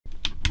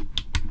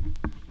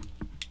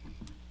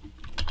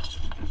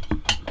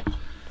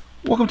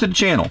Welcome to the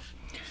channel.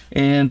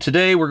 And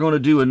today we're going to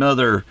do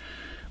another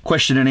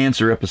question and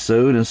answer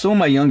episode. And some of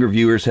my younger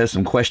viewers have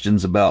some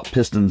questions about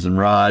pistons and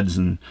rods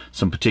and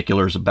some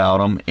particulars about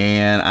them.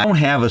 And I don't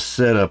have a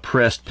set of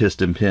pressed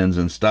piston pins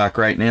in stock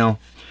right now,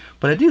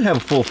 but I do have a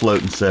full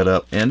floating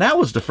setup. And that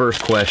was the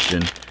first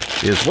question,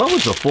 is what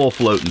was a full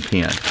floating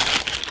pin?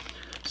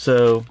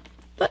 So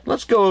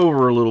let's go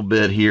over a little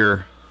bit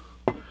here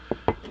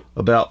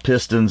about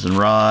pistons and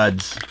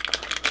rods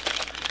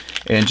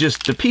and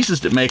just the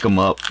pieces that make them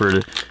up for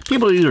the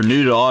people either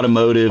new to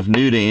automotive,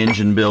 new to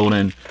engine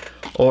building,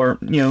 or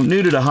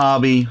new to the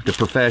hobby, the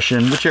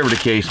profession, whichever the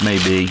case may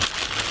be.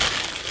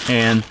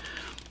 And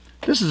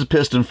this is a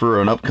piston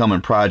for an upcoming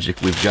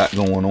project we've got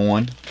going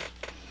on.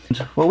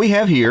 What we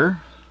have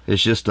here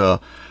is just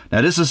now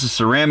this is a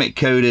ceramic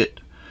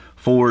coated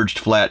forged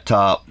flat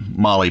top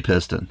moly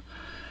piston.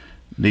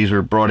 These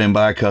were brought in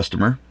by a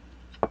customer.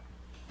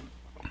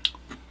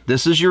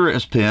 This is your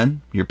wrist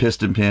pin, your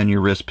piston pin, your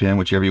wrist pin,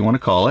 whichever you want to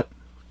call it.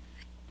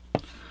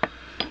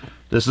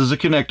 This is a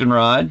connecting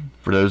rod.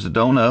 For those that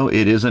don't know,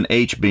 it is an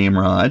H-beam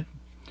rod.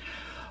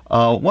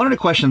 One of the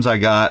questions I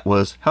got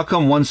was, how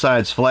come one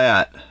side's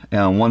flat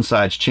and one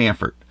side's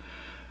chamfered?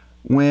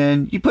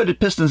 When you put the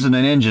pistons in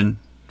an engine,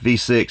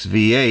 V6,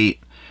 V8,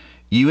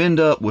 you end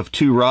up with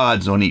two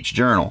rods on each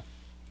journal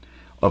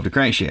of the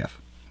crankshaft.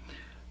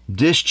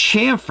 This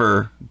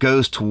chamfer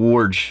goes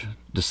towards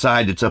the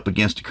side that's up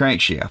against the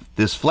crankshaft.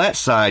 This flat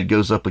side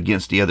goes up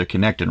against the other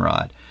connecting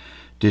rod.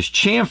 This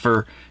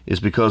chamfer is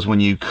because when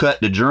you cut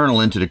the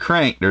journal into the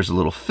crank, there's a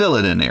little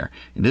fillet in there.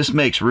 And this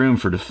makes room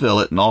for the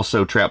fillet and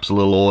also traps a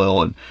little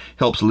oil and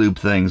helps lube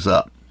things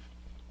up.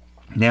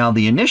 Now,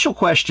 the initial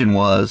question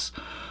was,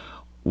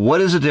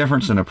 what is the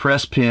difference in a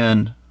press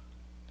pin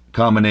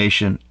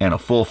combination and a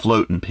full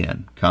floating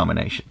pin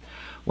combination?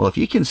 Well, if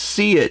you can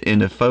see it in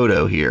the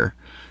photo here,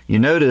 you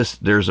notice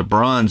there's a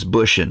bronze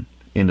bushing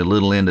in the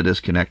little end of this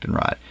connecting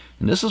rod.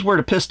 And this is where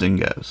the piston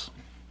goes.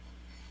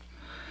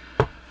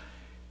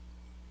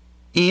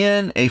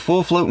 In a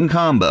full floating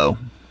combo,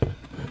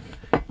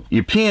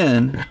 your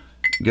pin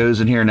goes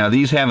in here. Now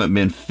these haven't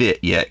been fit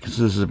yet because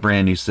this is a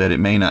brand new set. It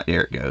may not.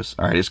 There it goes.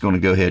 All right, it's going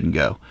to go ahead and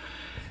go.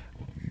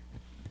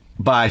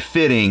 By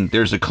fitting,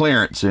 there's a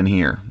clearance in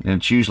here, and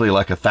it's usually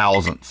like a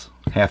thousandth,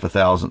 half a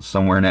thousandth,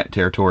 somewhere in that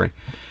territory.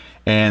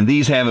 And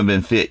these haven't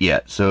been fit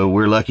yet, so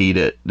we're lucky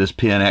that this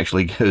pin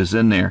actually goes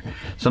in there.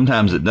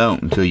 Sometimes it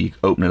don't until you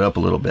open it up a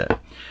little bit.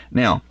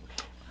 Now,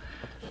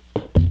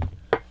 the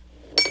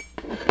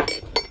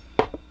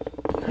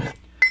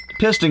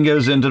piston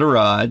goes into the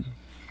rod,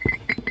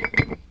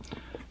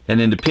 and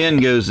then the pin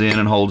goes in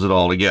and holds it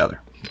all together.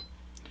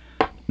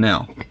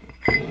 Now,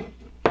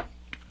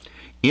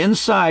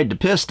 inside the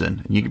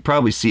piston, you can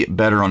probably see it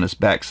better on this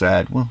back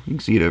side. Well, you can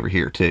see it over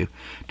here too.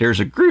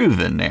 There's a groove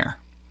in there.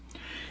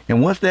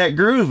 And what that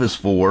groove is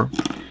for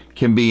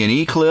can be an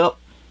E-clip,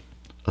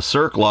 a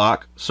circ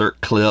lock,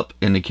 circ clip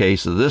in the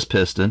case of this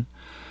piston,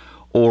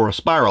 or a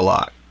spiral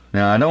lock.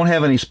 Now, I don't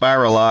have any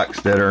spiral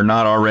locks that are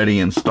not already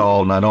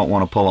installed, and I don't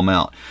want to pull them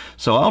out.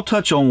 So I'll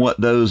touch on what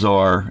those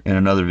are in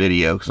another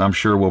video, because I'm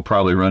sure we'll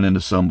probably run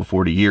into some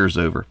before the year's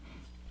over.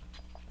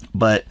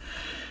 But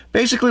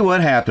basically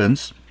what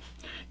happens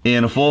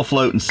in a full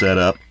floating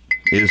setup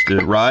is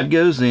the rod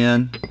goes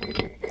in,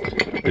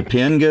 the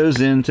pin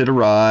goes into the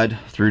rod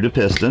through the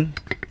piston,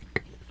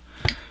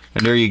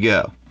 and there you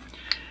go.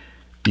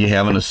 You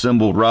have an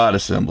assembled rod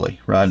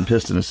and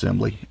piston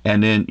assembly.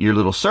 And then your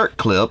little circ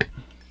clip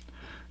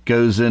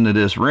goes into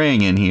this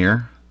ring in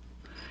here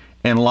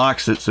and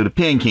locks it so the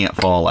pin can't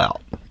fall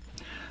out.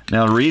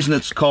 Now, the reason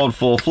it's called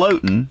full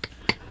floating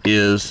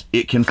is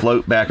it can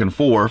float back and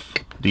forth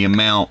the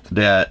amount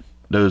that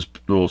those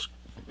little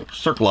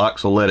circ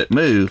locks will let it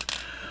move,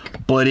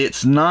 but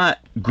it's not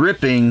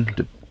gripping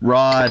the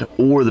rod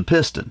or the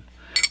piston.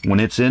 When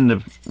it's in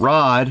the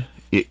rod,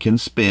 it can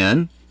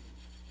spin,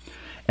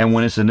 and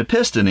when it's in the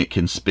piston, it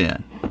can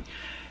spin.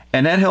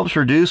 And that helps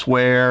reduce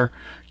wear,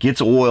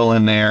 gets oil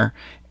in there,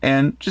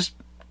 and just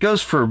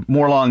goes for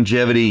more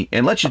longevity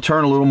and lets you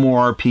turn a little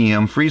more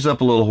RPM, frees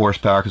up a little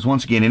horsepower, because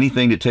once again,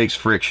 anything that takes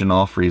friction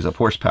off frees up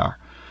horsepower.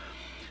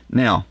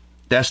 Now,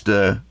 that's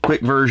the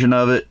quick version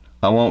of it.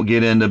 I won't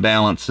get into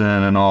balancing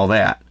and all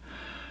that.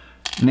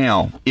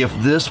 Now, if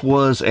this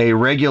was a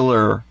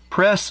regular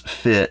press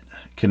fit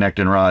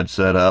connecting rod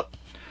setup,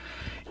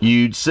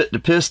 you'd sit the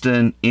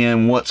piston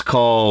in what's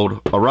called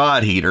a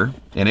rod heater,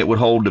 and it would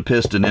hold the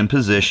piston in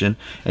position,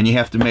 and you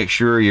have to make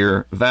sure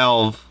your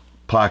valve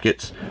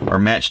pockets are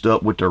matched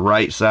up with the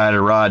right side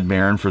of rod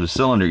bearing for the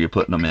cylinder you're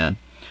putting them in.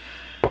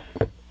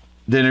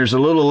 Then there's a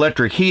little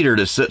electric heater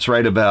that sits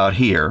right about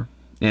here,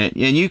 and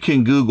you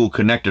can Google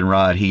connecting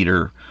rod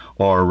heater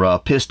or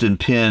piston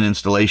pin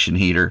installation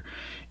heater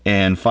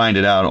and find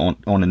it out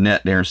on the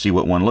net there and see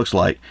what one looks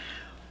like.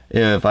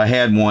 If I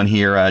had one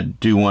here, I'd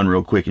do one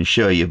real quick and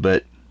show you.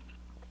 But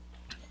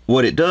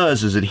what it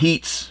does is it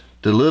heats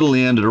the little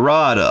end of the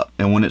rod up,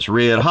 and when it's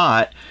red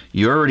hot,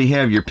 you already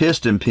have your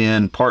piston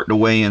pin part the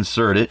way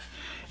inserted,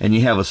 and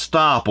you have a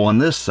stop on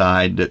this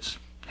side that's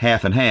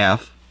half and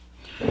half,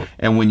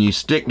 And when you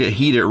stick the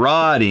heated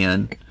rod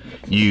in,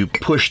 you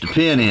push the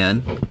pin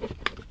in,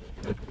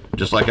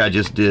 just like I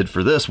just did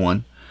for this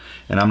one.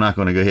 And I'm not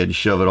going to go ahead and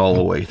shove it all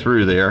the way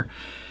through there.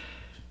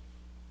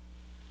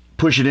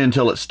 Push it in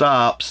until it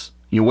stops.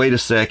 You wait a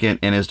second,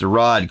 and as the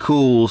rod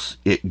cools,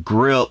 it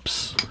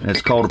grips, and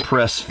it's called a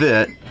press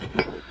fit.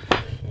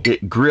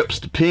 It grips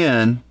the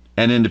pin,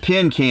 and then the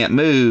pin can't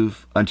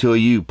move until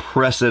you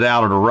press it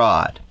out of the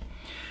rod.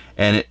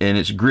 And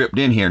it's gripped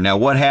in here. Now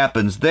what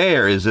happens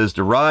there is, as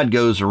the rod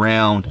goes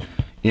around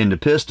in the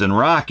piston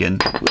rocking,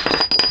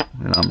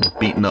 and I'm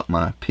beating up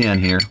my pin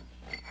here.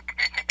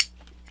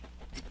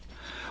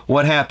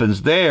 What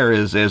happens there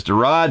is, as the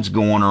rod's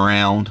going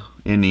around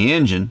in the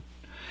engine,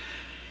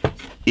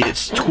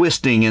 it's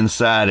twisting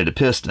inside of the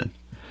piston,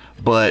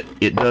 but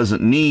it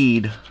doesn't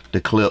need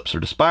the clips or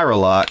the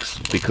spiral locks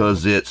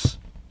because it's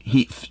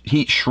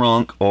heat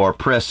shrunk or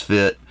press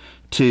fit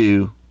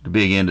to the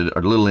big end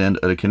or the little end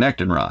of the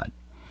connecting rod.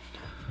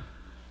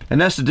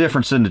 And that's the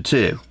difference in the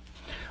two.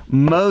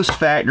 Most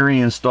factory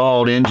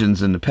installed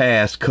engines in the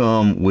past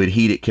come with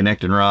heated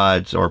connecting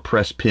rods or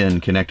press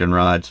pin connecting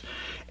rods.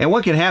 And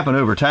what can happen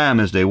over time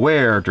as they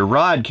wear,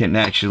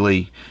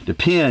 the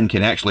pin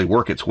can actually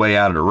work its way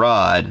out of the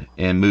rod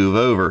and move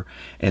over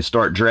and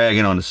start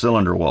dragging on the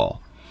cylinder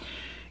wall.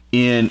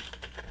 In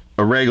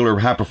a regular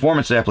high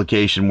performance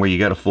application where you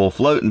got a full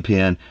floating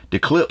pin, the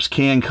clips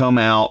can come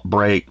out,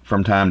 break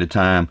from time to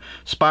time.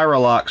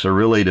 Spiral locks are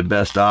really the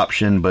best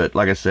option, but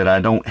like I said,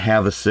 I don't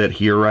have a set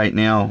here right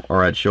now,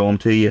 or I'd show them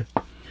to you.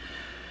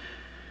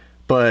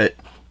 But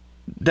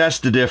that's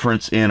the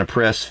difference in a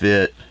press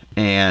fit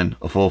and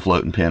a full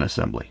floating pin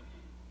assembly.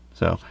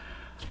 So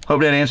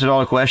hope that answered all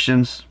the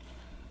questions.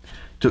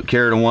 Took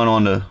care of the one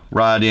on the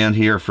rod end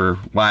here for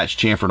why it's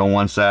chamfered on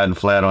one side and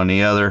flat on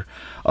the other.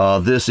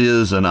 This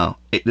is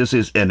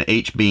an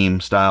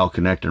H-beam style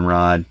connecting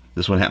rod.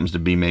 This one happens to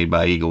be made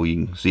by Eagle.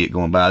 You can see it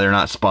going by. They're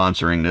not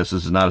sponsoring this.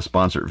 This is not a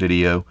sponsored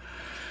video,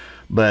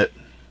 but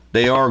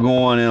they are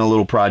going in a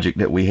little project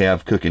that we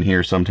have cooking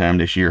here sometime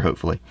this year,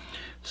 hopefully.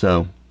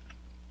 So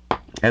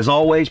as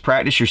always,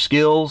 practice your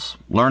skills,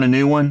 learn a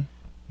new one,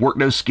 work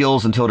those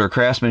skills until they're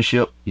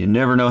craftsmanship. You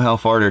never know how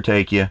far they'll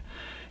take you.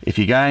 If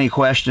you got any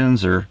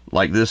questions, or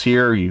like this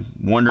here, you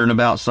wondering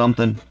about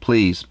something,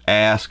 please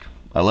ask.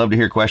 I love to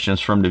hear questions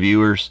from the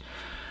viewers.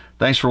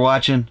 Thanks for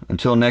watching.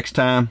 Until next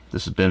time,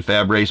 this has been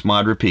Fab Race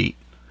Mod Repeat.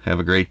 Have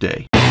a great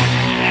day.